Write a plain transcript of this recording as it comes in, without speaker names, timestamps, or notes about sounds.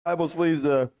Bibles, please,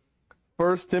 to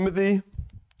 1 Timothy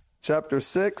chapter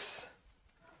 6.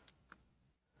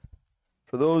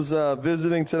 For those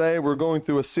visiting today, we're going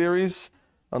through a series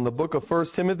on the book of 1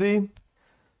 Timothy.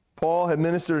 Paul had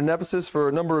ministered in Ephesus for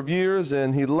a number of years,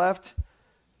 and he left,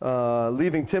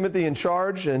 leaving Timothy in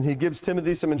charge, and he gives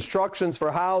Timothy some instructions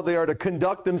for how they are to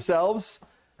conduct themselves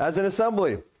as an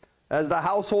assembly, as the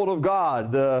household of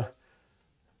God, the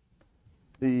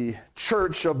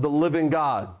church of the living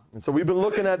God. And so we've been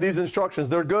looking at these instructions.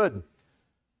 They're good.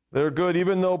 They're good,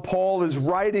 even though Paul is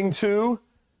writing to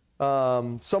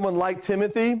someone like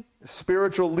Timothy, a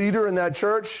spiritual leader in that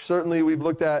church. Certainly we've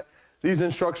looked at these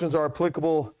instructions are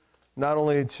applicable not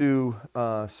only to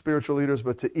spiritual leaders,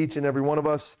 but to each and every one of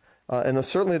us. And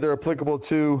certainly they're applicable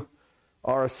to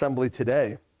our assembly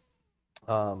today.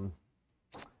 And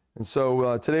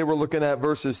so today we're looking at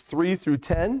verses 3 through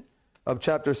 10 of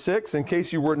chapter 6. In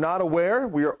case you were not aware,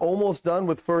 we are almost done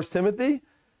with 1 Timothy.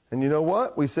 And you know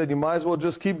what? We said you might as well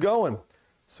just keep going.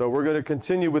 So we're going to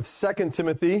continue with 2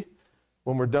 Timothy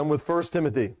when we're done with 1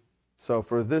 Timothy. So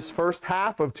for this first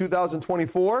half of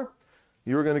 2024,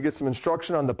 you're going to get some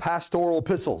instruction on the pastoral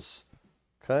epistles.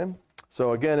 Okay?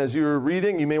 So again, as you're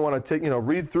reading, you may want to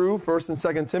read through 1 and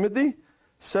 2 Timothy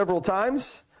several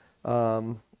times.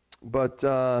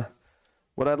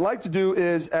 What I'd like to do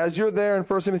is, as you're there in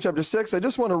 1 Timothy chapter 6, I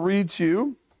just want to read to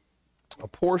you a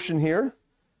portion here.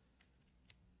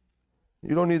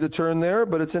 You don't need to turn there,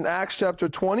 but it's in Acts chapter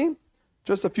 20.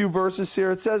 Just a few verses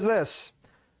here. It says this.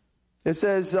 It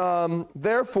says,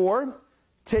 therefore,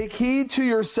 take heed to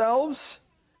yourselves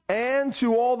and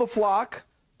to all the flock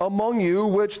among you,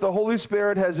 which the Holy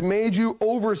Spirit has made you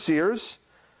overseers,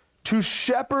 to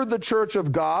shepherd the church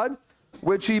of God,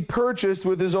 which he purchased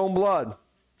with his own blood.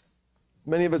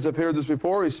 Many of us have heard this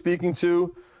before. He's speaking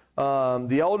to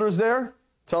the elders there,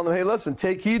 telling them, hey, listen,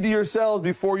 take heed to yourselves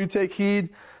before you take heed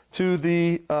to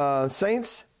the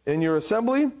saints in your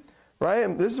assembly, right?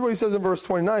 And this is what he says in verse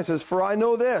 29. He says, for I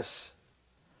know this,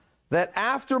 that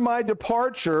after my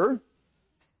departure,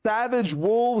 savage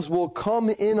wolves will come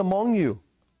in among you,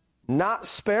 not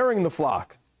sparing the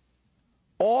flock.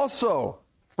 Also,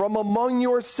 from among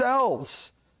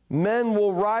yourselves, men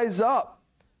will rise up,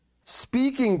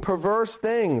 speaking perverse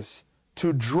things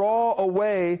to draw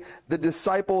away the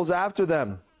disciples after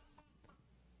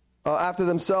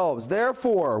themselves.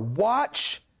 Therefore,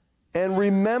 watch and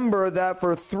remember that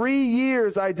for 3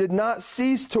 years I did not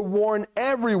cease to warn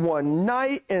everyone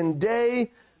night and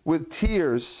day with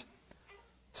tears.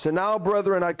 So now,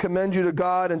 brethren, I commend you to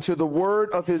God and to the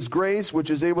word of his grace, which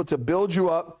is able to build you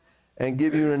up and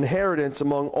give you an inheritance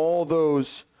among all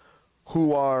those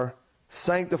who are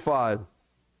sanctified.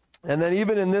 And then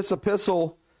even in this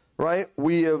epistle, right,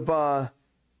 we have on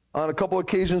a couple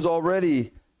occasions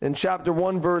already, in chapter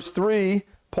 1, verse 3,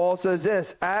 Paul says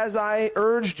this, as I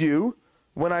urged you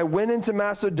when I went into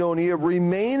Macedonia,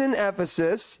 remain in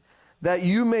Ephesus, that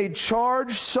you may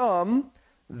charge some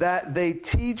that they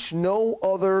teach no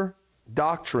other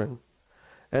doctrine.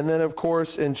 And then, of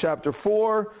course, in chapter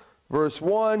 4, verse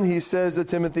 1, he says to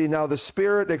Timothy, now the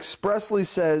Spirit expressly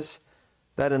says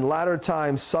that in latter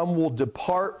times some will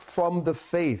depart from the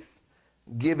faith,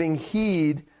 giving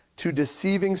heed to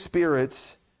deceiving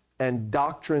spirits and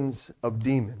doctrines of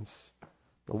demons.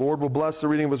 The Lord will bless the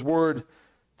reading of his word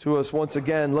to us once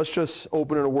again. Let's just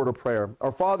open in a word of prayer.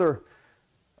 Our Father,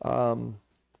 over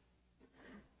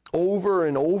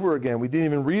and over again, we didn't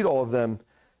even read all of them.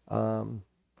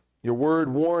 Your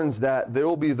word warns that there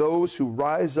will be those who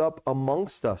rise up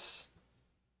amongst us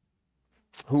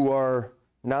who are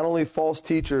not only false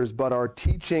teachers, but are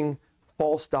teaching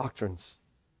false doctrines.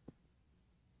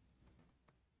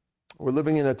 We're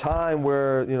living in a time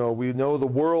where, we know the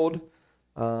world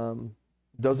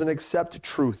doesn't accept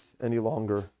truth any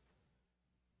longer.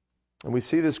 And we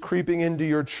see this creeping into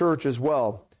your church as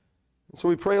well. And so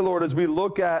we pray, Lord, as we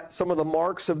look at some of the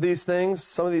marks of these things,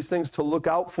 some of these things to look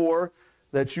out for,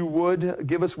 that you would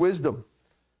give us wisdom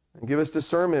and give us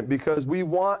discernment, because we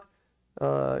want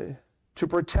to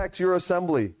protect your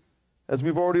assembly. As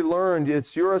we've already learned,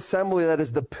 it's your assembly that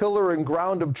is the pillar and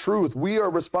ground of truth. We are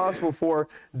responsible for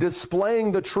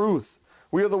displaying the truth.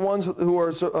 We are the ones who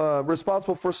are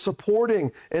responsible for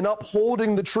supporting and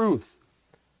upholding the truth.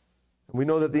 And we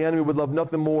know that the enemy would love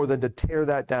nothing more than to tear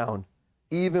that down,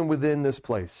 even within this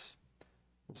place.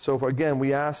 So again,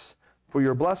 we ask for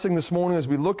your blessing this morning as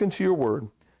we look into your word.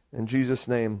 In Jesus'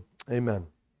 name, amen.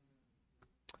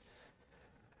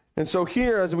 And so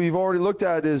here, as we've already looked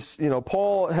at, is,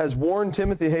 Paul has warned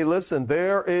Timothy, hey, listen,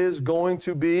 there is going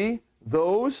to be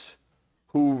those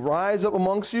who rise up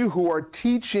amongst you who are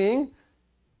teaching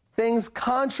things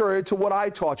contrary to what I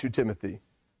taught you, Timothy.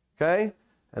 Okay?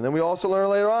 And then we also learn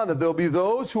later on that there'll be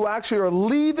those who actually are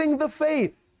leaving the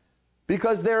faith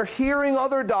because they're hearing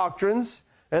other doctrines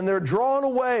and they're drawn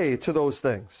away to those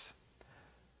things.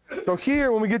 So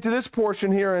here, when we get to this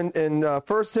portion here in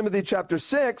 1 Timothy chapter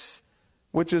 6,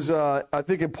 which is, I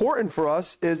think, important for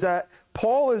us, is that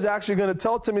Paul is actually going to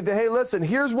tell Timothy, hey, listen,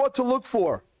 here's what to look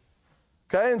for.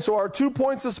 Okay, and so our 2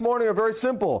 points this morning are very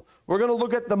simple. We're going to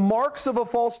look at the marks of a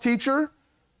false teacher,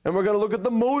 and we're going to look at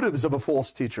the motives of a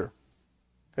false teacher.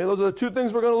 Okay, those are the 2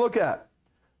 things we're going to look at.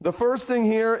 The first thing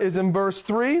here is in verse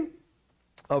 3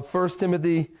 of 1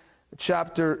 Timothy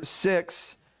chapter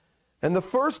 6. And the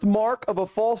first mark of a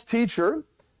false teacher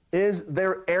is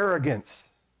their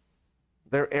arrogance.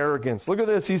 Their arrogance. Look at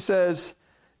this. He says,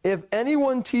 if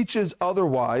anyone teaches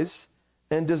otherwise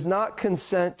and does not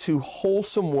consent to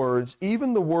wholesome words,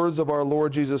 even the words of our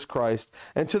Lord Jesus Christ,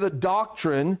 and to the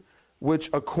doctrine which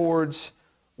accords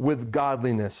with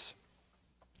godliness.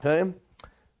 Okay?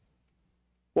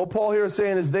 What Paul here is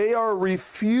saying is they are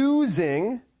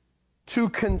refusing to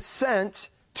consent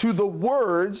to the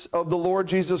words of the Lord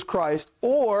Jesus Christ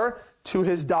or to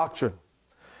his doctrine.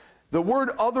 The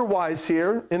word otherwise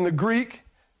here in the Greek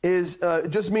is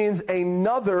just means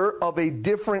another of a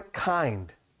different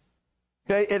kind.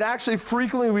 Okay, it actually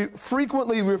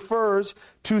frequently refers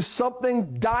to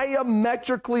something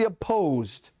diametrically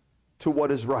opposed to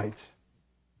what is right.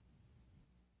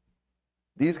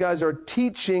 These guys are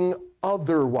teaching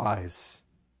otherwise.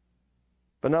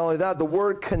 But not only that, the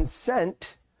word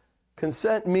consent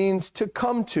means to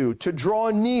come to draw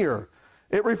near.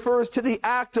 It refers to the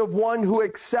act of one who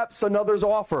accepts another's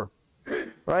offer,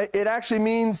 right? It actually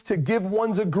means to give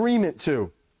one's agreement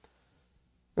to.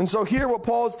 And so here what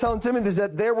Paul is telling Timothy is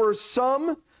that there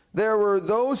were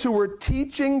those who were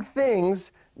teaching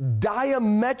things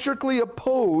diametrically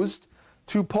opposed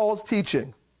to Paul's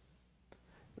teaching.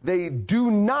 They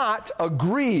do not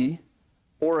agree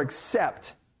or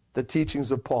accept the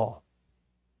teachings of Paul.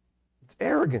 It's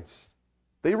arrogance.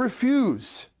 They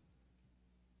refuse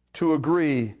to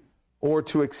agree or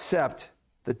to accept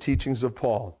the teachings of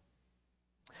Paul.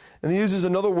 And he uses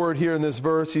another word here in this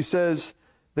verse. He says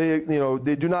they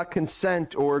do not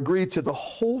consent or agree to the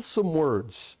wholesome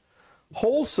words.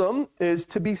 Wholesome is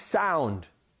to be sound,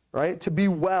 right? To be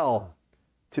well,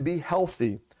 to be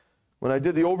healthy. When I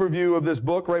did the overview of this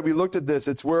book, right, we looked at this.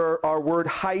 It's where our word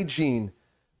hygiene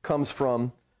comes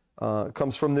from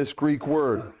this Greek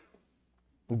word.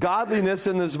 Godliness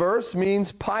in this verse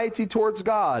means piety towards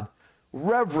God,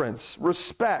 reverence,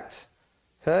 respect.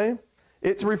 Okay?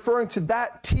 It's referring to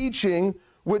that teaching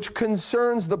which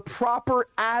concerns the proper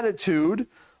attitude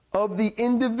of the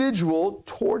individual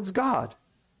towards God.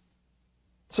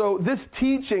 So this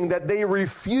teaching that they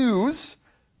refuse,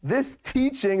 this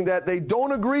teaching that they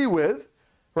don't agree with,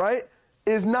 right,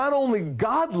 is not only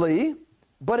godly,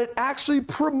 but it actually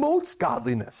promotes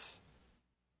godliness.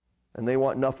 And they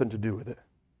want nothing to do with it.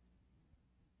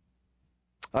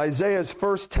 Isaiah's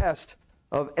first test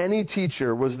of any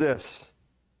teacher was this.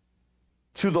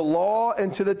 To the law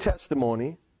and to the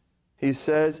testimony, he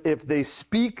says, if they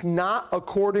speak not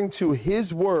according to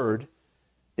his word,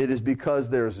 it is because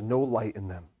there is no light in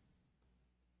them.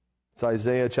 It's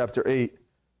Isaiah chapter 8,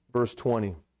 verse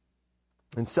 20.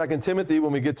 In 2 Timothy,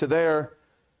 when we get to there,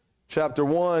 chapter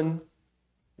 1,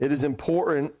 it is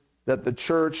important that the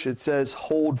church, it says,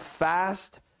 hold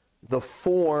fast the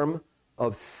form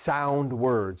of sound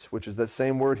words, which is that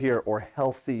same word here, or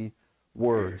healthy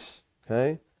words.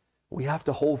 Okay? We have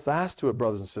to hold fast to it,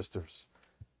 brothers and sisters.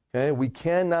 Okay? We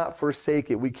cannot forsake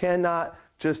it. We cannot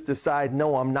just decide,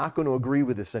 no, I'm not going to agree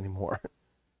with this anymore.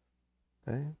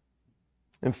 Okay?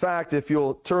 In fact, if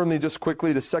you'll turn me just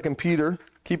quickly to 2 Peter,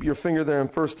 keep your finger there in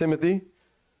 1 Timothy,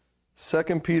 2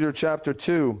 Peter chapter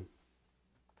 2.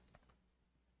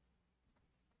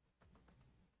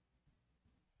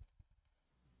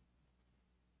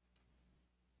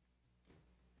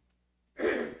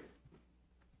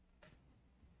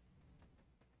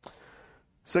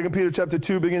 Second Peter chapter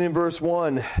 2, beginning in verse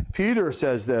 1, Peter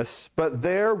says this, but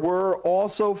there were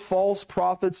also false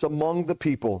prophets among the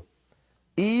people,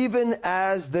 even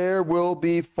as there will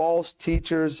be false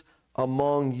teachers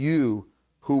among you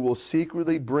who will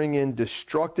secretly bring in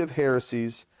destructive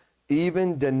heresies,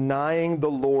 even denying the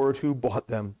Lord who bought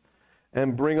them,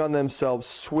 and bring on themselves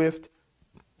swift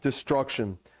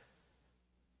destruction.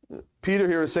 Peter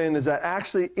here is saying is that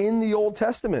actually in the Old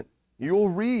Testament, you'll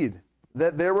read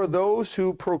that there were those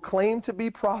who proclaimed to be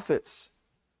prophets,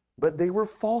 but they were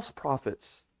false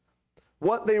prophets.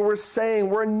 What they were saying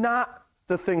were not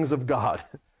the things of God.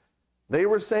 They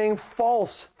were saying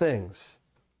false things.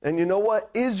 And you know what?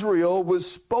 Israel was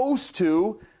supposed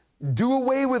to do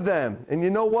away with them. And you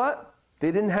know what?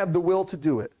 They didn't have the will to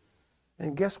do it.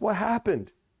 And guess what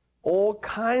happened? All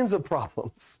kinds of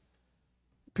problems.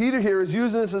 Peter here is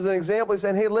using this as an example. He's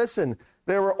saying, hey, listen,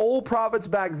 there were old prophets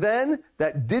back then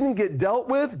that didn't get dealt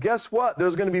with. Guess what?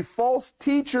 There's going to be false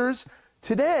teachers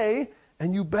today,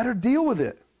 and you better deal with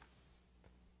it.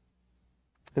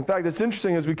 In fact, it's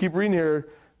interesting as we keep reading here,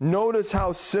 notice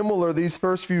how similar these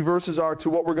first few verses are to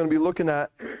what we're going to be looking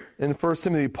at in 1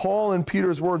 Timothy. Paul and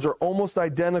Peter's words are almost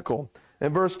identical.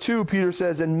 In verse 2, Peter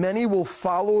says, and many will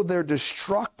follow their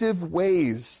destructive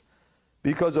ways,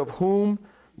 because of whom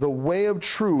the way of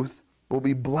truth will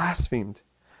be blasphemed.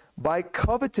 By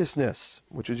covetousness,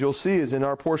 which as you'll see is in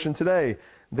our portion today,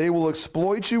 they will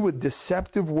exploit you with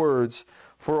deceptive words.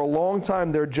 For a long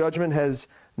time their judgment has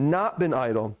not been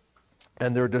idle,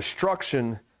 and their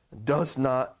destruction does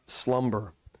not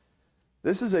slumber.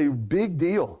 This is a big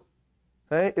deal.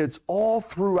 Okay? It's all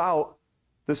throughout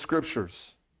the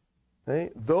scriptures.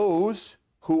 Okay? Those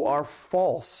who are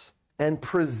false and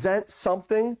present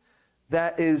something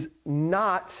that is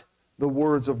not the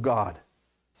words of God,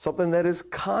 something that is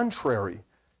contrary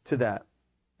to that.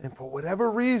 And for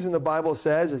whatever reason, the Bible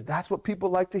says is that's what people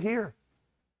like to hear.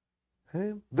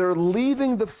 Okay? They're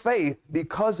leaving the faith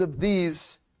because of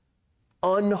these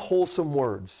unwholesome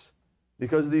words,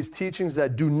 because of these teachings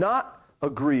that do not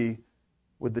agree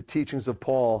with the teachings of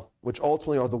Paul, which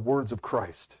ultimately are the words of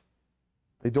Christ.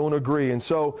 They don't agree. And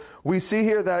so we see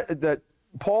here that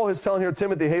Paul is telling here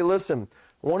Timothy, hey, listen,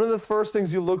 one of the first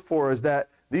things you look for is that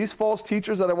these false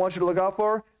teachers that I want you to look out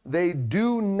for, they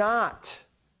do not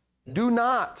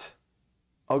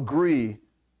agree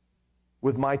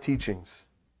with my teachings,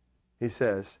 he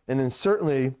says. And then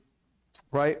certainly,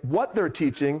 right, what they're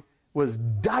teaching was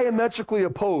diametrically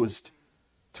opposed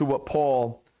to what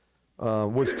Paul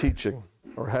was teaching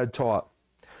or had taught.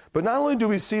 But not only do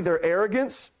we see their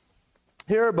arrogance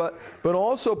here, but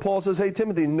also Paul says, hey,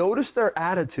 Timothy, notice their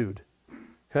attitude.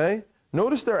 Okay?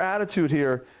 Notice their attitude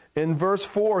here. In verse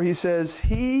 4, he says,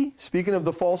 he, speaking of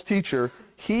the false teacher,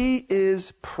 he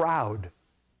is proud,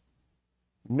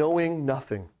 knowing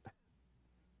nothing,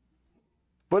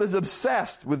 but is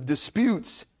obsessed with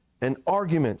disputes and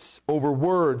arguments over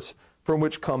words from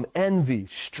which come envy,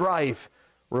 strife,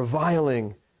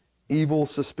 reviling, evil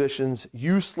suspicions,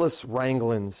 useless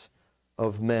wranglings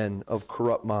of men of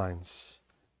corrupt minds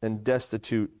and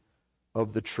destitute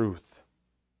of the truth.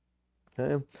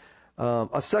 Okay?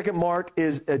 A second mark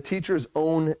is a teacher's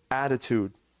own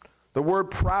attitude. The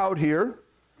word proud here,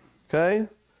 okay?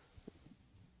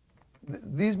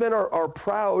 These men are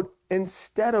proud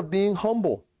instead of being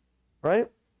humble, right?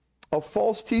 A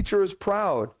false teacher is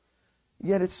proud.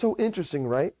 Yet it's so interesting,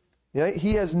 right? Yeah,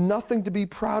 he has nothing to be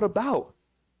proud about,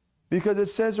 because it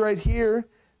says right here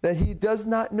that he does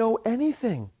not know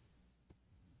anything.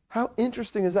 How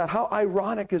interesting is that? How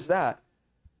ironic is that?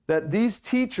 That these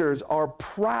teachers are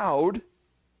proud,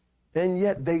 and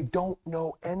yet they don't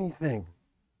know anything.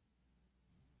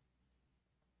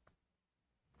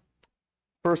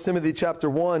 1 Timothy chapter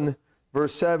 1,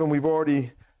 verse 7, we've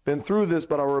already been through this,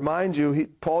 but I'll remind you,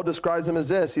 Paul describes them as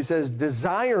this. He says,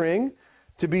 desiring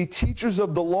to be teachers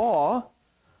of the law,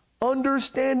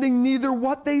 understanding neither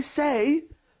what they say,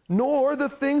 nor the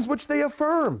things which they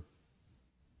affirm.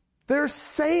 They're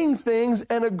saying things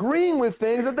and agreeing with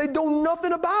things that they know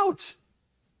nothing about.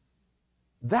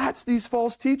 That's these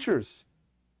false teachers.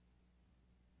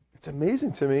 It's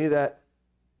amazing to me that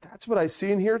that's what I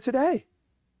see and hear today.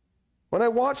 When I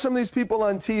watch some of these people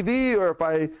on TV, or if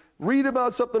I read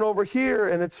about something over here,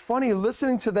 and it's funny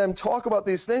listening to them talk about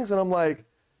these things, and I'm like,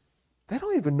 they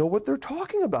don't even know what they're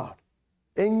talking about.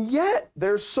 And yet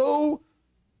they're so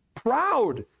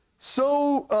proud,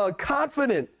 so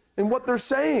confident in what they're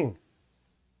saying,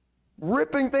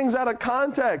 ripping things out of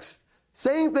context,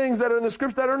 saying things that are in the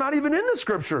scripture that are not even in the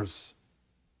scriptures.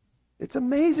 It's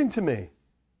amazing to me.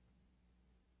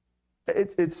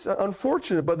 It's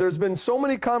unfortunate, but there's been so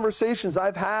many conversations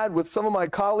I've had with some of my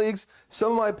colleagues,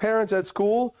 some of my parents at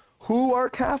school who are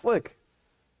Catholic.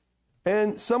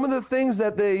 And some of the things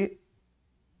that they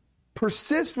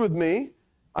persist with me,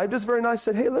 I just very nice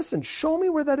said, hey, listen, show me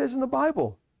where that is in the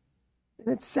Bible. And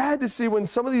it's sad to see when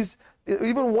some of these,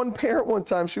 even one parent one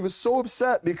time, she was so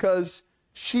upset because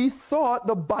she thought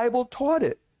the Bible taught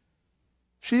it.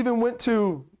 She even went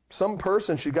to some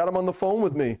person, she got him on the phone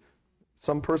with me,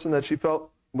 some person that she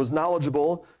felt was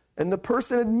knowledgeable, and the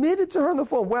person admitted to her on the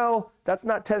phone, well, that's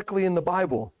not technically in the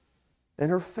Bible.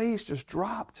 And her face just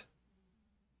dropped.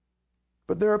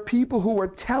 But there are people who are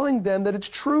telling them that it's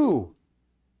true.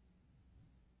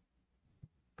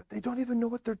 But they don't even know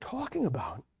what they're talking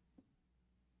about.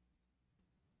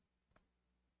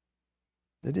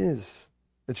 It is.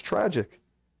 It's tragic.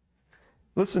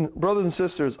 Listen, brothers and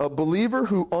sisters, a believer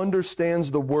who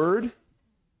understands the word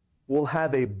will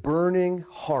have a burning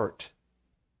heart,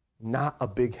 not a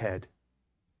big head.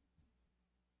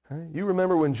 Right? You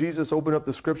remember when Jesus opened up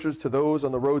the scriptures to those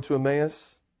on the road to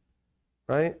Emmaus?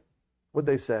 Right? What'd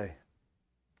they say?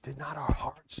 Did not our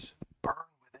hearts burn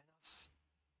within us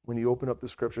when he opened up the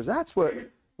scriptures? That's what,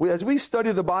 as we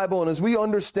study the Bible and as we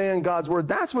understand God's word,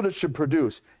 that's what it should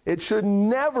produce. It should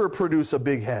never produce a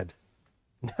big head.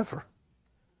 Never.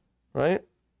 Right?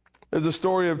 There's a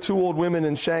story of two old women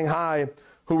in Shanghai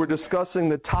who were discussing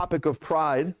the topic of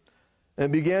pride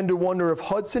and began to wonder if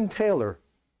Hudson Taylor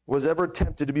was ever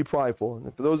tempted to be prideful.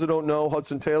 And for those who don't know,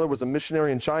 Hudson Taylor was a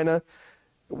missionary in China.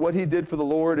 What he did for the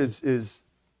Lord it's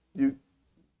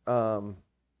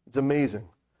amazing.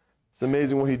 It's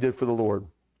amazing what he did for the Lord.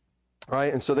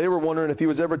 Right? And so they were wondering if he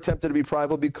was ever tempted to be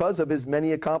prideful because of his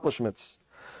many accomplishments.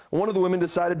 One of the women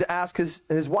decided to ask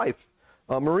his wife,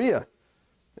 Maria.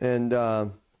 And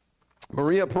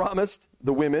Maria promised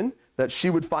the women that she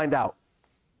would find out.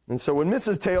 And so when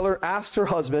Mrs. Taylor asked her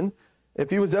husband if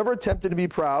he was ever tempted to be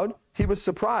proud, he was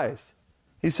surprised.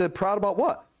 He said, "Proud about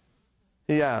what?"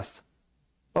 he asked.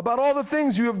 "About all the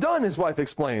things you have done," his wife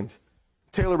explained.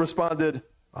 Taylor responded,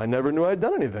 "I never knew I'd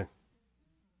done anything."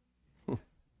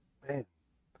 Man.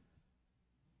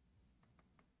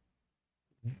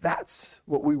 That's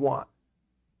what we want,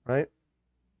 right?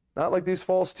 Not like these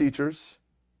false teachers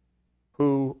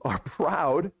who are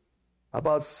proud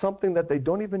about something that they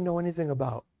don't even know anything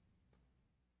about.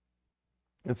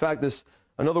 In fact,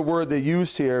 another word they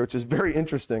used here, which is very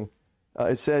interesting.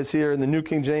 It says here in the New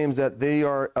King James that they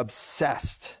are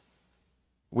obsessed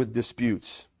with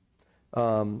disputes.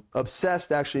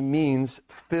 Obsessed actually means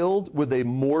filled with a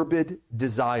morbid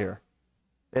desire.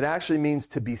 It actually means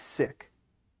to be sick.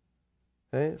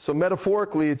 Okay? So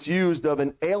metaphorically, it's used of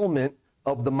an ailment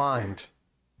of the mind.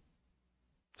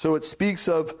 So it speaks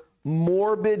of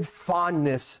morbid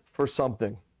fondness for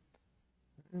something.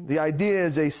 The idea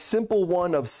is a simple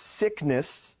one of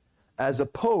sickness as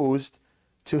opposed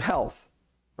to health.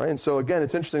 Right? And so again,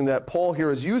 it's interesting that Paul here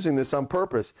is using this on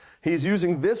purpose. He's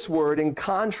using this word in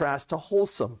contrast to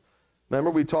wholesome. Remember,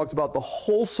 we talked about the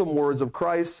wholesome words of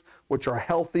Christ, which are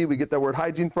healthy. We get that word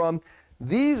hygiene from.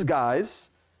 These guys,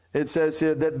 it says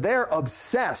here that they're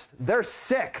obsessed. They're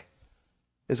sick,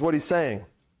 is what he's saying.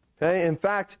 Okay? In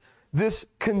fact, this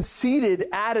conceited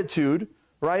attitude,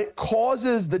 right,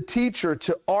 causes the teacher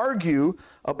to argue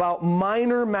about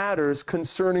minor matters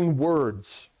concerning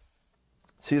words.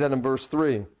 See that in verse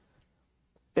 3.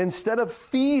 Instead of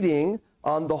feeding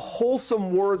on the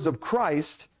wholesome words of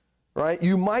Christ, right,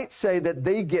 you might say that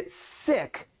they get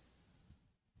sick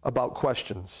about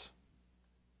questions.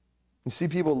 You see,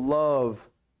 people love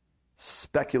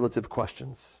speculative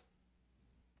questions.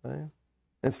 Right?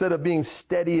 Instead of being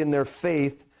steady in their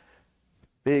faith,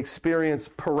 they experience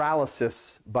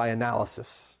paralysis by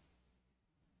analysis.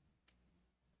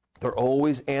 They're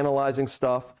always analyzing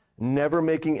stuff, never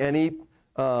making any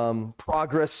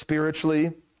progress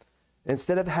spiritually,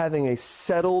 instead of having a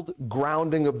settled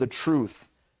grounding of the truth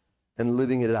and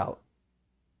living it out.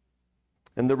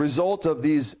 And the result of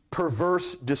these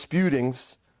perverse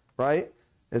disputings, right,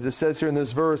 as it says here in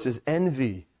this verse, is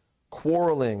envy,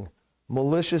 quarreling,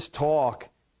 malicious talk,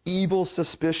 evil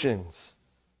suspicions.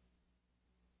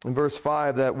 In verse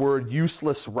 5, that word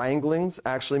useless wranglings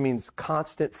actually means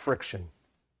constant friction.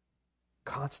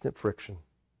 Constant friction.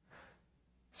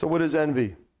 So what is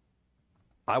envy?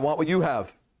 I want what you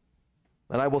have,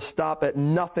 and I will stop at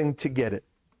nothing to get it.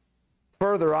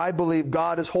 Further, I believe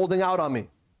God is holding out on me.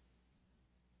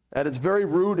 At its very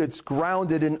root, it's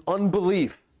grounded in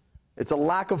unbelief. It's a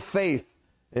lack of faith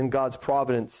in God's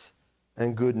providence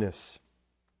and goodness.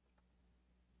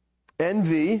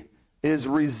 Envy is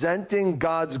resenting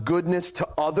God's goodness to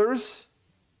others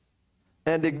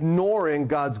and ignoring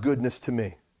God's goodness to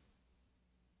me.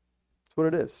 That's what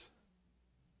it is.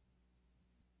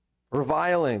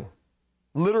 Reviling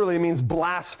literally means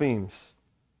blasphemes.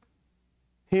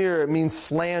 Here it means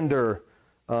slander,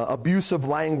 abusive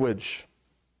language.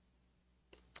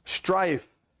 Strife.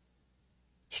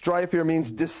 Strife here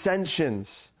means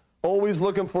dissensions. Always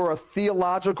looking for a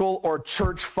theological or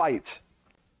church fight.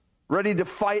 Ready to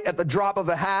fight at the drop of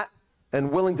a hat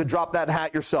and willing to drop that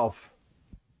hat yourself.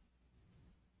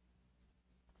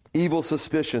 Evil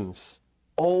suspicions.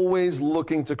 Always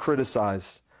looking to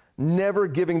criticize. Never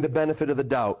giving the benefit of the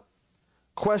doubt.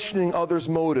 Questioning others'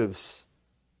 motives.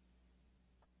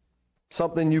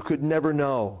 Something you could never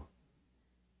know.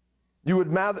 You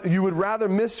would rather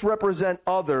misrepresent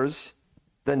others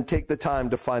than take the time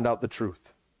to find out the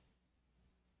truth.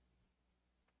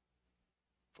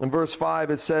 In verse 5,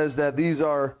 it says that these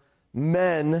are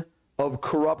men of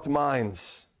corrupt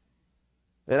minds.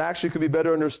 It actually could be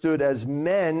better understood as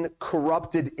men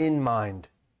corrupted in mind.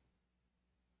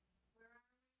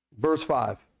 Verse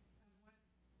 5.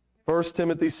 1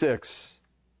 Timothy 6.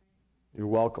 You're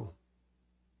welcome.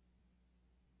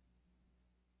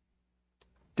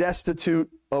 Destitute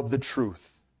of the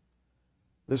truth.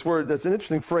 This word, that's an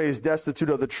interesting phrase, destitute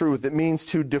of the truth. It means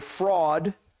to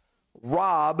defraud,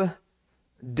 rob,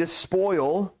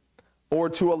 despoil, or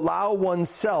to allow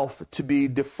oneself to be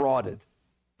defrauded.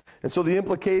 And so the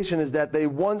implication is that they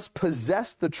once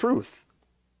possessed the truth.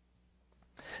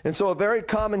 And so a very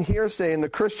common hearsay in the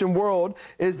Christian world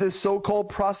is this so-called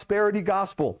prosperity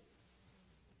gospel.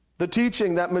 The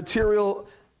teaching that material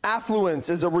affluence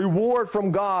is a reward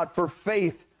from God for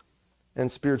faith and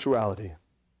spirituality.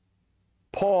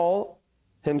 Paul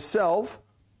himself,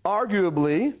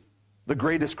 arguably the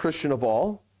greatest Christian of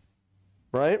all,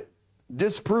 right,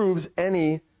 disproves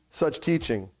any such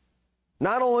teaching.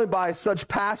 Not only by such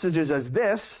passages as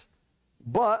this,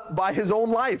 but by his own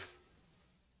life.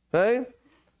 Okay?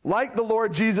 Like the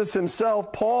Lord Jesus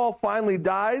himself, Paul finally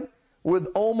died with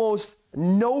almost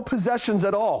no possessions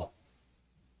at all.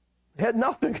 He had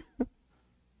nothing.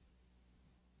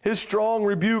 His strong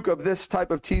rebuke of this type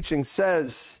of teaching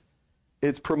says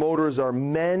its promoters are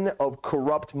men of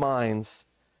corrupt minds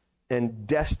and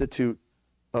destitute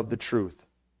of the truth.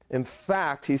 In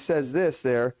fact, he says this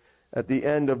there at the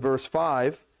end of verse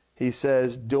 5. He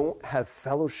says, don't have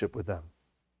fellowship with them.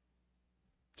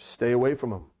 Stay away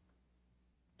from them.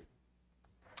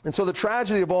 And so the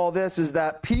tragedy of all this is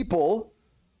that people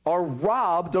are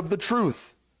robbed of the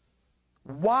truth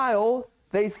while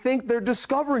they think they're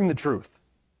discovering the truth.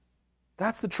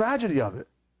 That's the tragedy of it.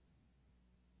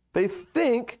 They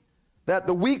think that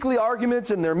the weekly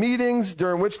arguments in their meetings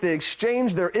during which they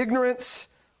exchange their ignorance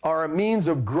are a means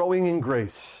of growing in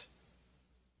grace,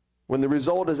 when the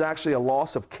result is actually a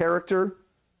loss of character,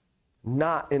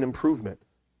 not an improvement.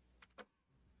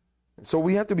 And so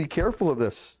we have to be careful of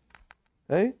this.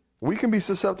 Okay? We can be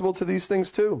susceptible to these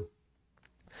things too.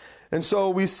 And so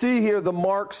we see here the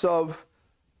marks of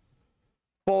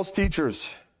false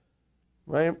teachers,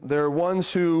 right? They're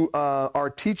ones who are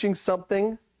teaching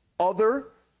something other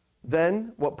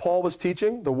than what Paul was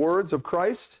teaching, the words of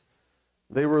Christ.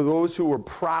 They were those who were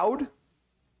proud.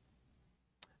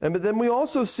 But then we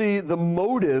also see the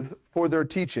motive for their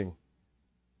teaching.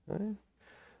 Okay?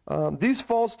 These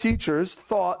false teachers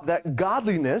thought that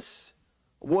godliness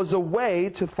was a way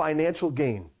to financial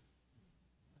gain.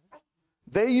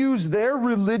 They used their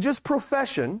religious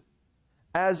profession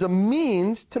as a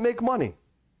means to make money.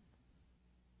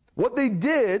 What they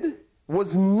did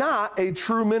was not a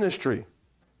true ministry.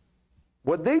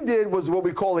 What they did was what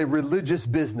we call a religious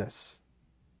business.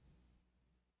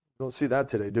 We don't see that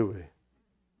today, do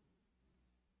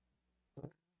we?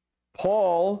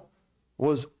 Paul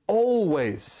was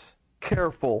always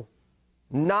careful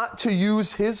not to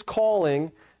use his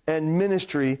calling and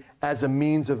ministry as a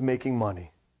means of making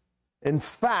money. In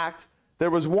fact, there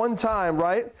was one time,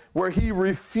 right, where he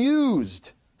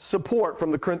refused support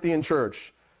from the Corinthian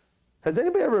church. Has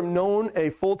anybody ever known a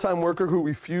full-time worker who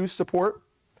refused support?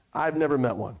 I've never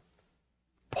met one.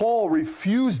 Paul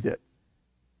refused it.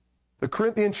 The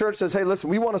Corinthian church says, hey, listen,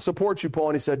 we want to support you, Paul.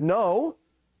 And he said, no,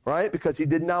 right, because he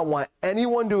did not want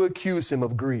anyone to accuse him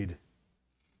of greed.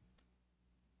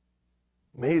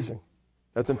 Amazing.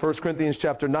 That's in 1 Corinthians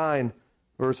chapter 9,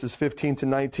 verses 15 to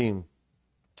 19.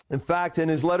 In fact, in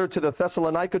his letter to the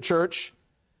Thessalonica church,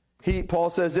 Paul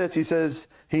says this. He says,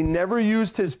 he never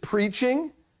used his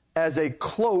preaching as a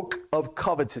cloak of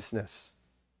covetousness.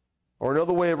 Or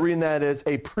another way of reading that is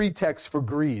a pretext for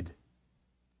greed.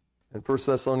 In 1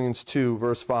 Thessalonians 2,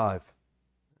 verse 5.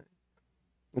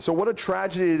 And so what a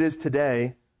tragedy it is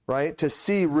today, right, to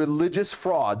see religious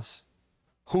frauds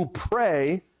who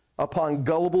prey upon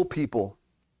gullible people,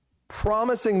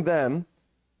 promising them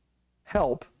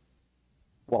help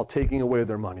while taking away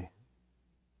their money.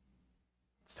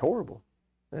 It's horrible.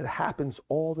 It happens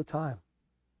all the time.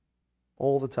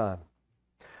 All the time.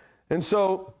 And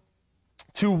so,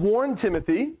 to warn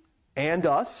Timothy and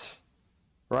us,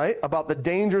 right, about the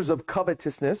dangers of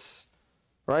covetousness,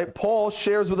 right, Paul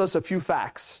shares with us a few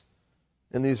facts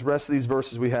in these rest of these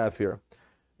verses we have here.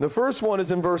 The first one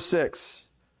is in verse 6.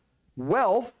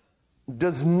 Wealth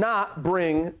does not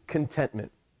bring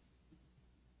contentment.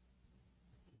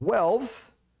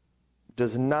 Wealth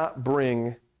does not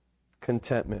bring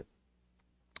contentment.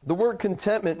 The word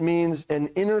contentment means an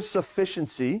inner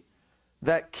sufficiency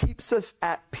that keeps us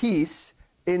at peace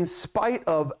in spite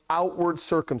of outward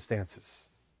circumstances.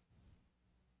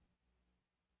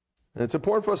 And it's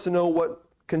important for us to know what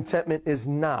contentment is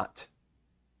not.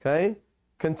 Okay?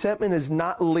 Contentment is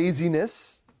not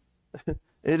laziness.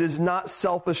 It is not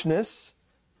selfishness.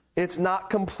 It's not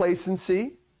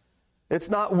complacency. It's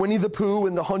not Winnie the Pooh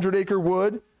in the 100-acre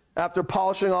wood after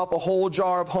polishing off a whole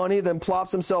jar of honey, then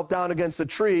plops himself down against a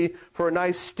tree for a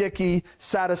nice, sticky,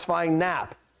 satisfying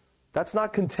nap. That's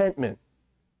not contentment.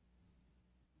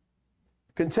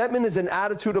 Contentment is an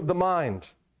attitude of the mind.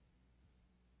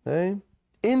 Okay?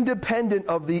 Independent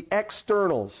of the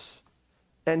externals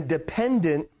and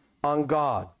dependent on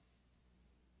God.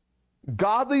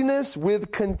 Godliness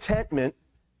with contentment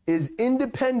is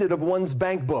independent of one's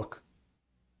bank book.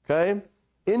 Okay?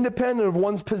 Independent of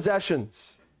one's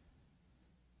possessions.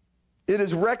 It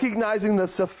is recognizing the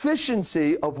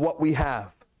sufficiency of what we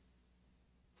have.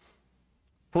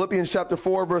 Philippians chapter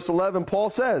 4, verse 11, Paul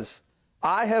says,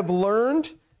 I have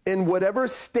learned in whatever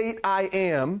state I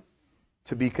am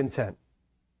to be content.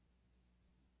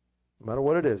 No matter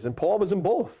what it is. And Paul was in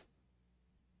both.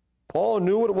 Paul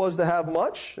knew what it was to have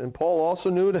much, and Paul also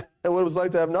knew what it was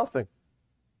like to have nothing.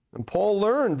 And Paul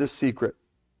learned this secret.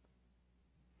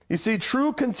 You see,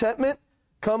 true contentment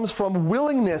comes from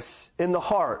willingness in the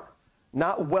heart,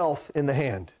 not wealth in the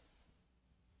hand.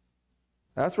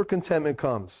 That's where contentment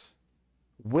comes.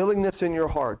 Willingness in your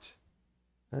heart.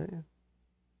 Right?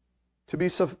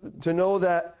 To know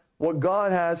that what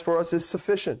God has for us is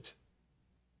sufficient.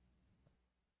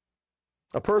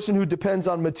 A person who depends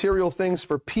on material things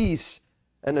for peace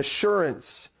and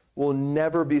assurance will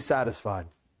never be satisfied.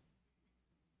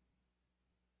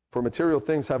 For material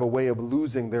things have a way of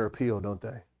losing their appeal, don't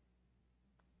they?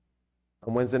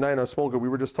 On Wednesday night in our small group, we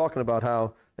were just talking about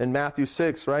how in Matthew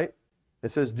 6, right? It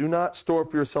says, do not store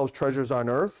up for yourselves treasures on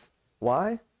earth.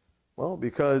 Why? Well,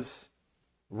 because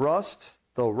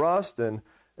they'll rust and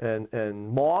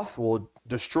moth will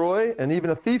destroy, and even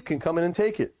a thief can come in and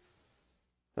take it.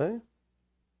 Okay?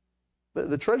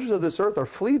 The treasures of this earth are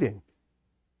fleeting.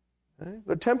 Okay?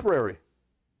 They're temporary.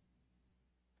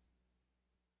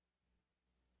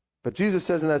 But Jesus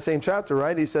says in that same chapter,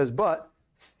 right? He says, but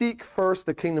seek first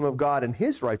the kingdom of God and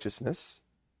his righteousness,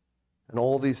 and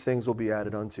all these things will be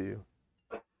added unto you.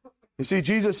 You see,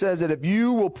 Jesus says that if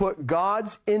you will put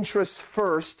God's interests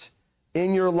first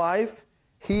in your life,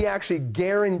 he actually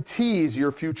guarantees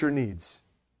your future needs.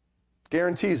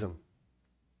 Guarantees them.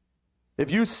 If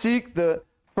you seek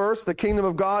first the kingdom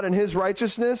of God and his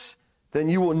righteousness, then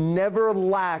you will never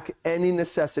lack any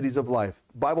necessities of life.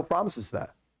 The Bible promises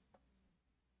that.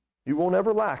 You will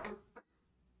never lack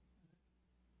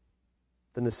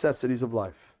the necessities of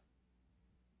life.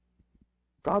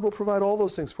 God will provide all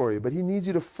those things for you, but he needs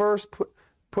you to first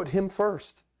put him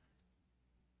first.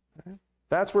 Okay?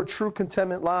 That's where true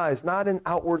contentment lies, not in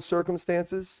outward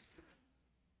circumstances.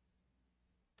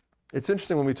 It's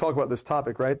interesting when we talk about this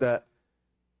topic, right, that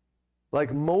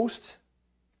like most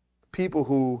people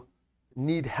who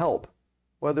need help,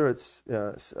 whether it's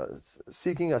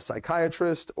seeking a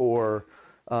psychiatrist or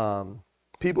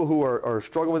people who are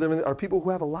struggling with everything, are people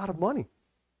who have a lot of money,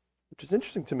 which is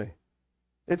interesting to me.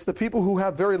 It's the people who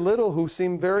have very little who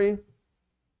seem very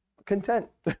content.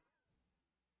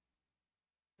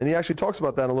 And he actually talks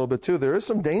about that a little bit too. There is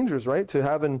some dangers, right, to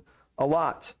having a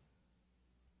lot.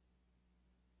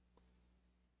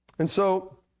 And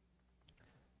so,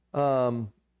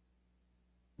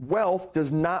 wealth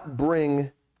does not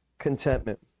bring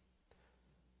contentment.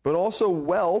 But also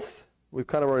wealth, we've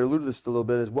kind of already alluded to this a little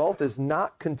bit, is wealth is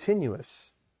not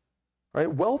continuous.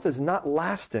 Right? Wealth is not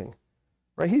lasting.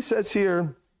 Right? He says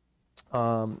here,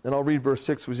 and I'll read verse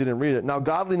 6 because you didn't read it. Now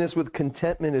godliness with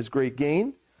contentment is great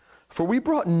gain, for we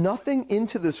brought nothing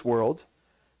into this world,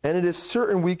 and it is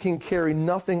certain we can carry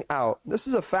nothing out. This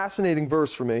is a fascinating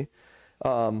verse for me.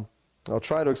 I'll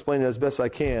try to explain it as best I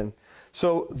can.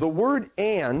 So the word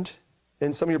and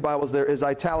in some of your Bibles there is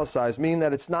italicized, meaning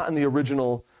that it's not in the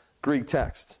original Greek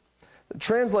text. The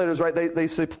translators, right, they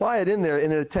supply it in there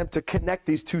in an attempt to connect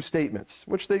these two statements,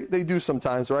 which they do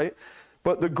sometimes, right?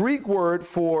 But the Greek word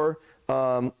for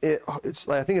it's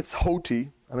I think it's hoti.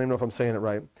 I don't even know if I'm saying it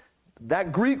right.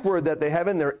 That Greek word that they have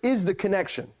in there is the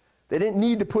connection. They didn't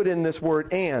need to put in this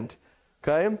word and.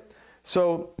 Okay?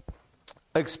 So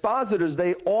expositors,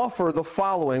 they offer the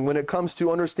following when it comes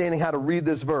to understanding how to read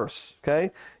this verse.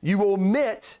 Okay? You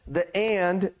omit the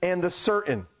and the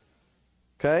certain.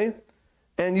 Okay?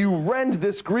 And you rend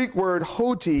this Greek word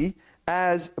hoti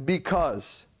as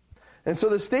because. And so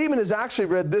the statement is actually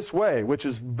read this way, which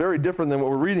is very different than what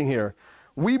we're reading here.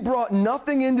 We brought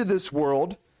nothing into this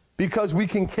world because we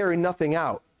can carry nothing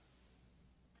out.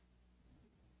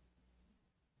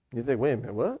 You think, wait a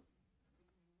minute, what?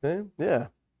 Okay? Yeah.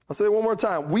 I'll say it one more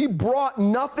time. We brought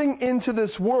nothing into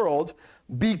this world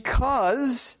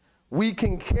because we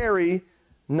can carry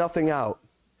nothing out.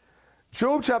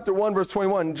 Job chapter 1, verse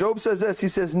 21, Job says this. He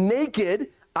says, naked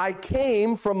I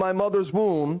came from my mother's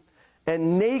womb,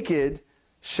 and naked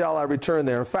shall I return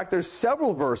there. In fact, there's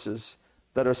several verses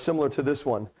that are similar to this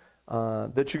one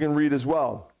that you can read as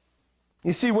well.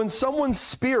 You see, when someone's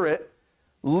spirit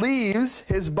leaves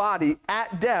his body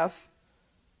at death,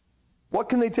 what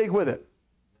can they take with it?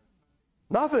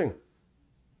 Nothing.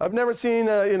 I've never seen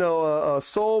a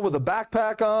soul with a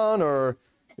backpack on, or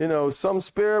some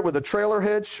spirit with a trailer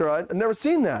hitch. I've never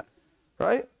seen that,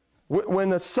 right?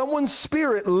 When someone's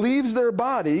spirit leaves their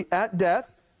body at death,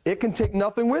 it can take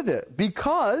nothing with it,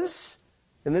 because,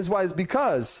 and this is why it's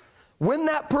because, when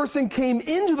that person came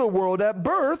into the world at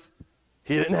birth,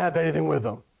 he didn't have anything with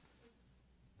him.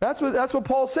 That's what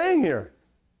Paul's saying here.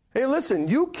 Hey, listen,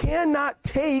 you cannot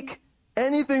take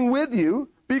anything with you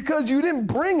because you didn't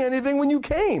bring anything when you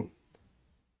came.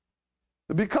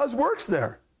 The because works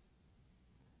there.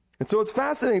 And so it's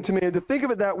fascinating to me, and to think of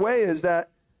it that way is that,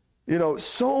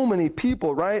 so many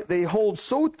people, right, they hold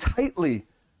so tightly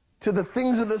to the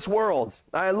things of this world.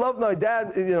 I love my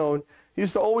dad, he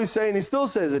used to always say, and he still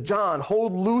says it, John,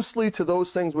 hold loosely to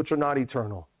those things which are not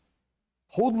eternal.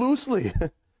 Hold loosely.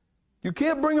 You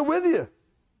can't bring it with you.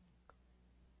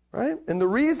 Right? And the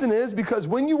reason is because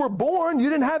when you were born, you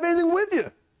didn't have anything with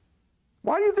you.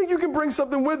 Why do you think you can bring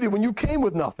something with you when you came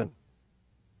with nothing?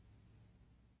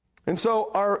 And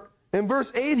so in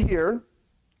verse 8 here,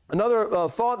 another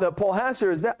thought that Paul has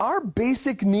here is that our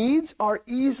basic needs are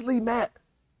easily met.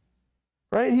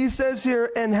 Right? He says here,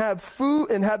 and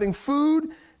having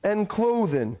food and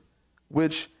clothing,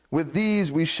 which with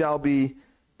these we shall be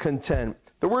content.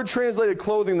 The word translated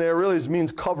clothing there really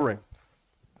means covering.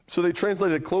 So they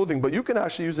translated clothing, but you can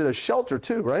actually use it as shelter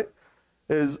too, right?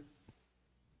 Is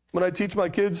when I teach my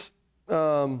kids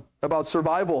about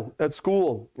survival at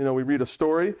school, we read a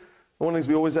story. One of the things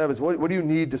we always have is, what do you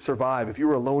need to survive if you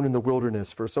were alone in the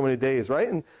wilderness for so many days, right?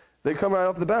 And they come right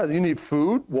off the bat. You need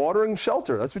food, water, and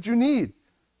shelter. That's what you need.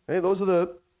 Okay? Those are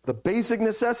the basic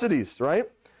necessities, right?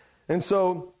 And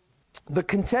so the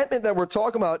contentment that we're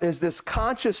talking about is this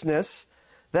consciousness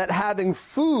that having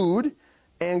food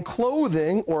and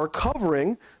clothing or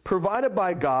covering provided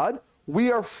by God,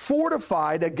 we are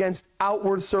fortified against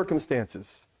outward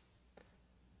circumstances.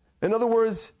 In other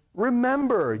words,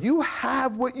 remember, you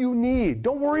have what you need.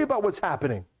 Don't worry about what's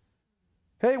happening.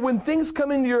 Hey, when things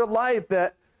come into your life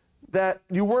that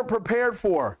you weren't prepared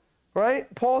for,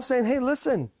 right? Paul's saying, hey,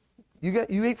 listen, you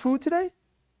ate food today?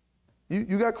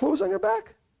 You got clothes on your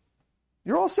back?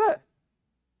 You're all set.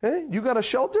 Hey, you got a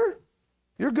shelter?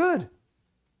 You're good.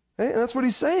 Hey, and that's what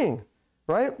he's saying,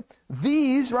 right?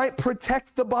 These, right,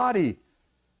 protect the body,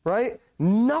 right?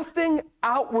 Nothing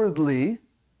outwardly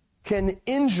can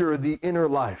injure the inner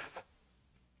life.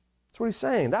 That's what he's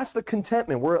saying. That's the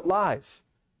contentment, where it lies.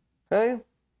 Okay?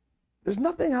 There's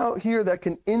nothing out here that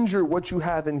can injure what you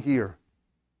have in here,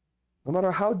 no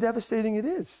matter how devastating it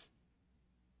is.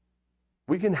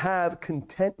 We can have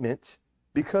contentment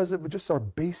because of just our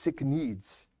basic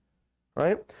needs,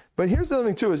 right? But here's the other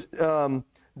thing too, is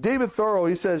David Thoreau,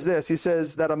 he says this. He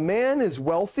says that a man is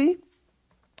wealthy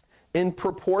in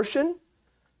proportion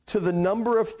to the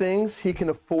number of things he can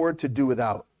afford to do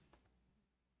without.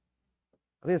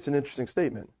 I think it's an interesting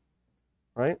statement,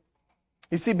 right?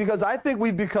 You see, because I think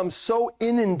we've become so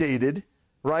inundated,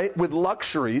 right, with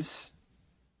luxuries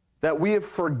that we have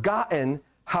forgotten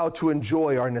how to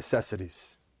enjoy our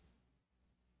necessities.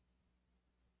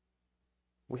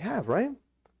 We have, right?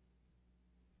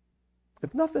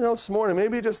 If nothing else this morning,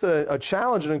 maybe just a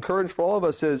challenge and encouragement for all of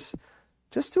us is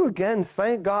just to, again,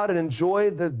 thank God and enjoy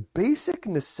the basic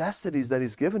necessities that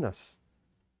he's given us.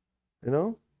 You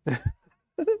know?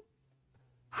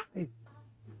 Hi.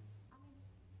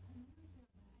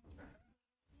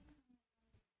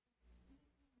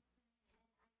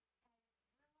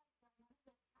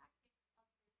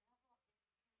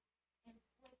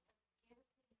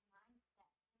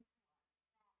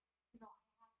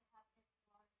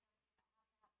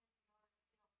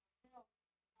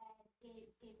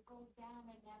 It goes down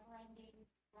a never-ending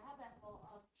rabbit hole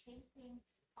of chasing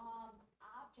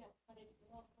objects, but it's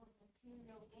all for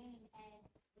material gain. And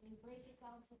when you break it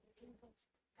down to the basics,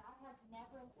 God has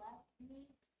never left me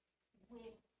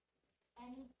with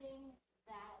anything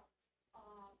that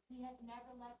He has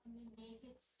never left me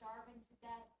naked, starving to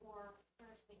death, or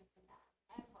thirsting to death,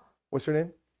 ever. What's your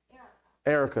name?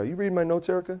 Erica. Erica. You read my notes,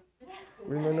 Erica?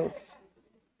 Read my notes?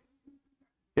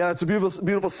 Yeah, that's a beautiful,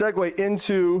 beautiful segue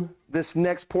into this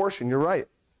next portion. You're right.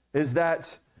 Is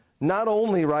that not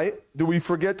only, right, do we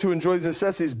forget to enjoy these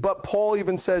necessities, but Paul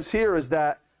even says here is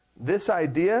that this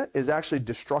idea is actually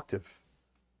destructive.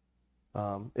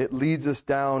 It leads us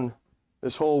down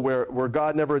this hole where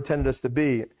God never intended us to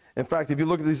be. In fact, if you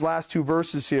look at these last two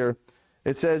verses here,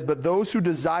 it says, "But those who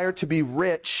desire to be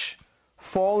rich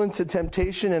fall into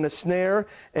temptation and a snare,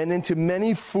 and into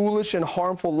many foolish and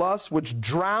harmful lusts, which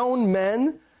drown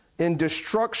men in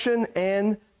destruction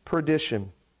and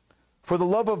perdition. For the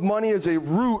love of money is a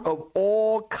root of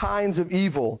all kinds of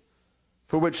evil,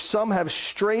 for which some have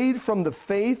strayed from the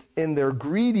faith in their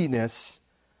greediness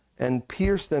and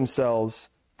pierced themselves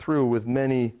through with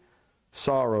many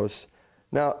sorrows."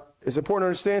 Now, it's important to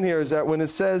understand here is that when it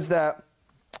says that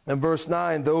in verse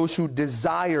 9, those who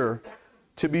desire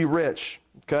to be rich,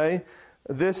 okay?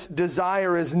 This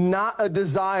desire is not a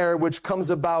desire which comes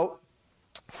about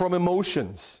from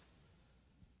emotions.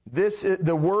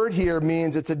 The word here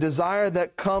means it's a desire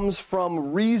that comes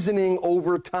from reasoning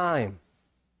over time.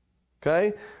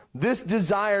 Okay? This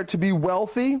desire to be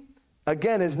wealthy,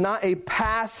 again, is not a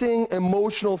passing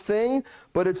emotional thing,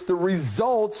 but it's the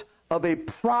result of a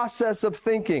process of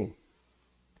thinking.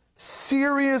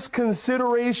 Serious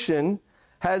consideration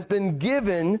has been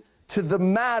given to the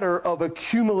matter of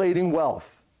accumulating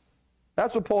wealth.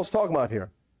 That's what Paul's talking about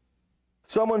here.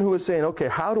 Someone who is saying, okay,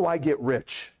 how do I get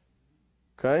rich?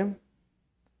 Okay?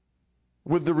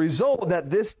 With the result that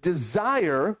this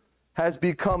desire has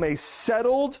become a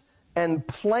settled and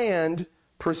planned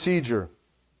procedure.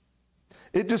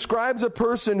 It describes a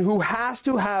person who has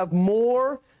to have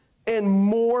more and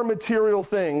more material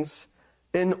things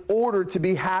in order to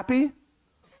be happy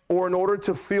or in order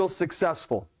to feel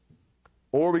successful.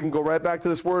 Or we can go right back to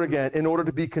this word again, in order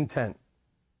to be content.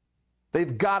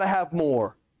 They've got to have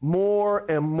more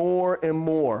and more and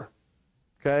more,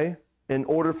 okay, in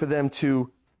order for them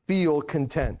to feel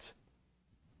content.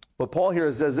 But Paul here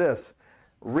says this,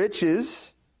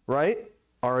 riches, right,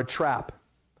 are a trap.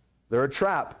 They're a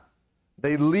trap.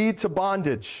 They lead to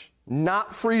bondage,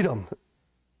 not freedom,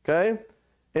 okay?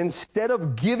 Instead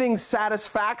of giving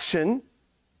satisfaction,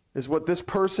 is what this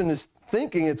person is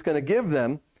thinking it's going to give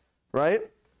them, right?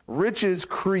 Riches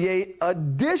create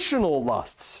additional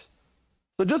lusts.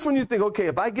 So just when you think, okay,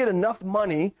 if I get enough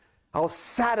money, I'll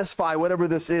satisfy whatever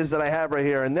this is that I have right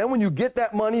here. And then when you get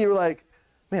that money, you're like,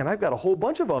 man, I've got a whole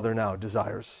bunch of other now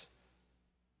desires.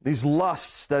 These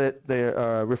lusts that they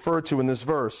refer to in this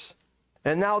verse.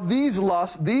 And now these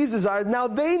lusts, these desires, now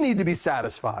they need to be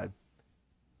satisfied.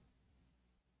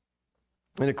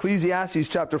 In Ecclesiastes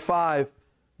chapter 5,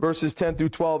 verses 10 through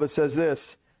 12, it says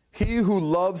this, "He who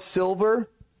loves silver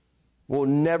will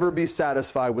never be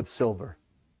satisfied with silver,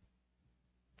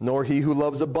 nor he who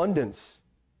loves abundance,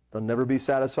 they'll never be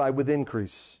satisfied with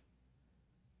increase.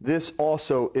 This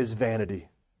also is vanity.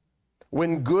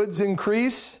 When goods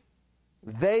increase,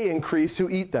 they increase who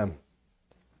eat them.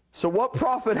 So what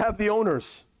profit have the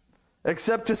owners,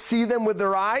 except to see them with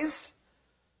their eyes?"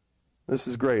 This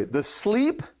is great. "The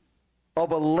sleep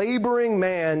of a laboring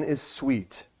man is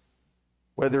sweet,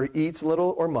 whether he eats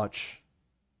little or much.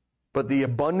 But the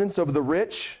abundance of the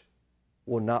rich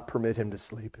will not permit him to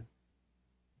sleep."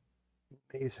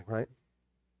 Amazing, right?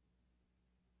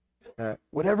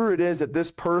 Whatever it is that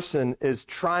this person is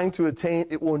trying to attain,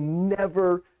 it will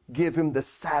never give him the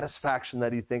satisfaction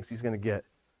that he thinks he's going to get.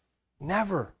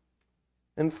 Never.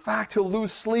 In fact, he'll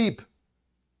lose sleep.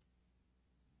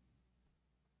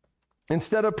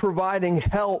 Instead of providing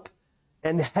help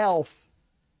and health,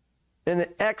 an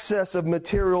excess of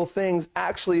material things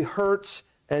actually hurts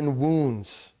and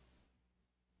wounds.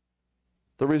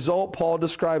 The result Paul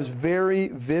describes very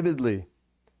vividly.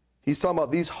 He's talking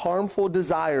about these harmful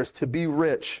desires to be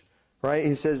rich, right?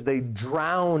 He says they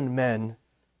drown men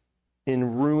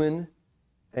in ruin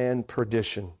and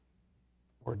perdition,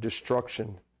 or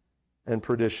destruction and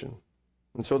perdition.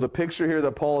 And so the picture here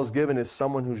that Paul has given is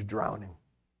someone who's drowning.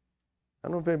 I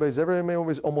don't know if anybody's ever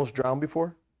almost drowned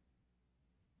before.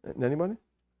 Anybody?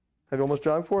 Have you almost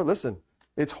drowned before? Listen,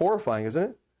 it's horrifying,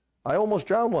 isn't it? I almost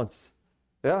drowned once.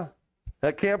 Yeah.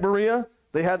 At Camp Maria,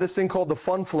 they had this thing called the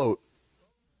Fun Float.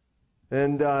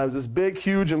 And it was this big,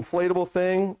 huge, inflatable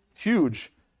thing.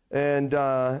 Huge. And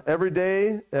every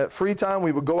day at free time,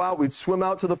 we would go out, we'd swim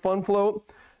out to the Fun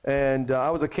Float. And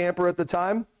I was a camper at the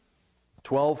time,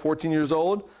 12, 14 years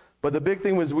old. But the big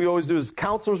thing was we always do is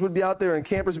counselors would be out there and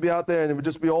campers would be out there, and it would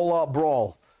just be all out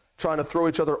brawl, trying to throw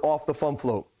each other off the Fun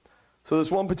Float. So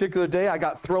this one particular day, I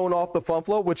got thrown off the Fun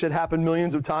Float, which had happened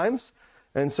millions of times.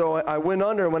 And so I went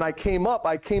under, and when I came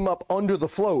up under the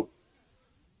float.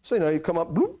 So, you come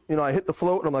up, bloop, I hit the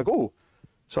float, and I'm like, oh.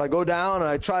 So I go down, and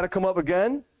I try to come up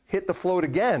again, hit the float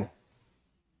again.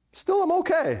 Still, I'm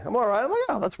okay. I'm all right. I'm like,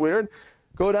 oh, that's weird.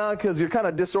 Go down because you're kind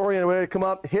of disoriented, ready to come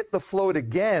up, hit the float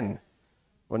again.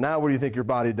 Well, now what do you think your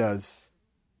body does?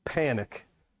 Panic.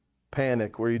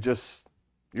 panic where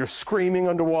you're screaming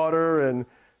underwater and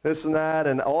this and that.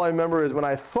 And all I remember is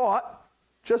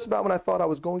just about when I thought I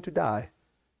was going to die,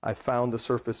 I found the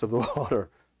surface of the water,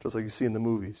 just like you see in the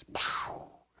movies.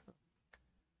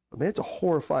 But man, it's a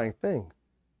horrifying thing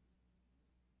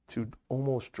to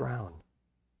almost drown,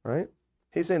 right?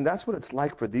 He's saying that's what it's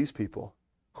like for these people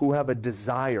who have a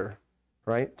desire,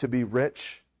 right, to be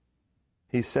rich.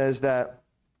 He says that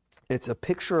it's a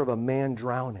picture of a man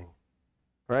drowning,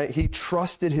 right? He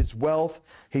trusted his wealth.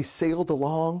 He sailed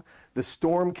along. The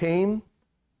storm came,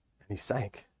 and he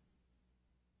sank.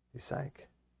 He sank.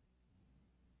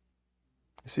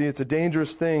 You see, it's a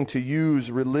dangerous thing to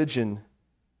use religion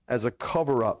as a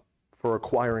cover-up for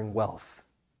acquiring wealth.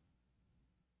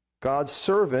 God's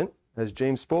servant, as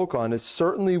James spoke on, is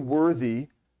certainly worthy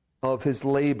of his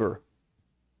labor,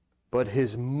 but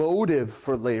his motive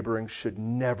for laboring should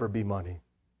never be money.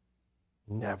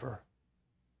 Never.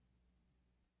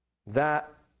 That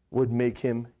would make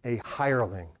him a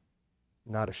hireling,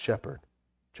 not a shepherd,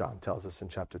 John tells us in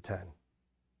chapter 10.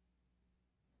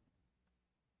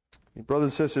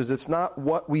 Brothers and sisters, it's not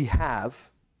what we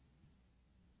have,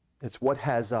 it's what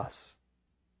has us.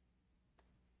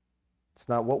 It's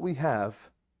not what we have,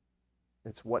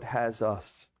 it's what has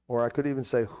us. Or I could even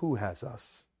say, who has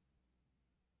us?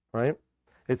 Right?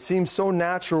 It seems so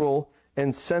natural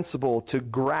and sensible to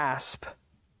grasp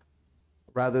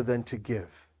rather than to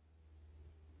give.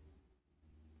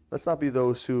 Let's not be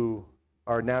those who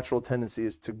our natural tendency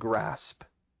is to grasp,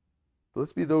 but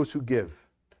let's be those who give.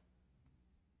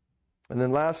 And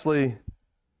then lastly,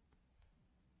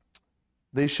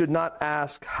 they should not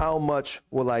ask, how much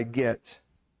will I get?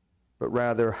 But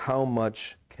rather, how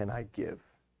much can I give?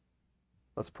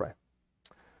 Let's pray.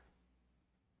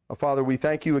 Father, we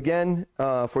thank you again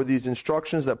for these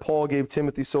instructions that Paul gave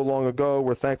Timothy so long ago.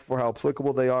 We're thankful for how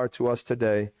applicable they are to us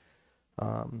today.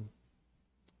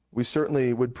 We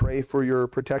certainly would pray for your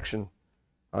protection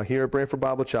here at Branford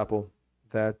Bible Chapel,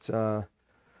 that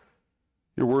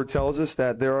your word tells us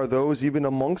that there are those even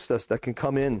amongst us that can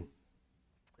come in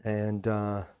and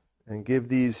give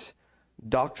these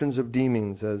doctrines of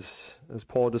demons, as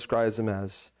Paul describes them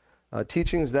as,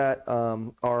 teachings that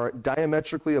are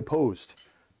diametrically opposed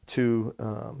to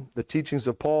the teachings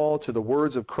of Paul, to the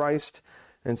words of Christ.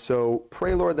 And so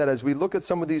pray, Lord, that as we look at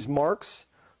some of these marks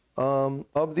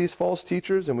of these false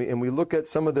teachers, and we look at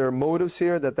some of their motives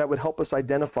here, that would help us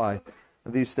identify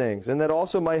these things. And that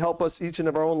also might help us each in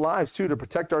of our own lives, too, to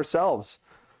protect ourselves,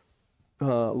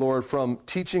 Lord, from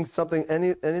teaching something,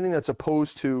 anything that's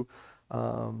opposed to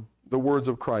the words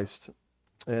of Christ.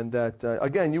 And that,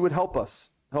 again, you would help us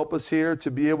here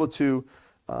to be able to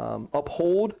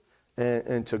uphold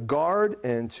and to guard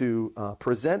and to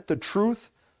present the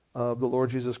truth of the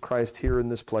Lord Jesus Christ here in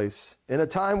this place. In a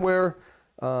time where,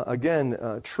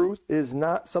 truth is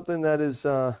not something that is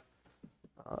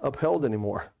upheld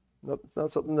anymore. It's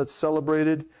not something that's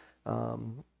celebrated.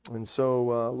 And so,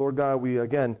 Lord God,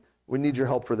 we need your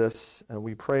help for this. And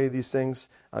we pray these things,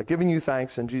 giving you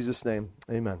thanks in Jesus' name.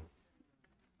 Amen.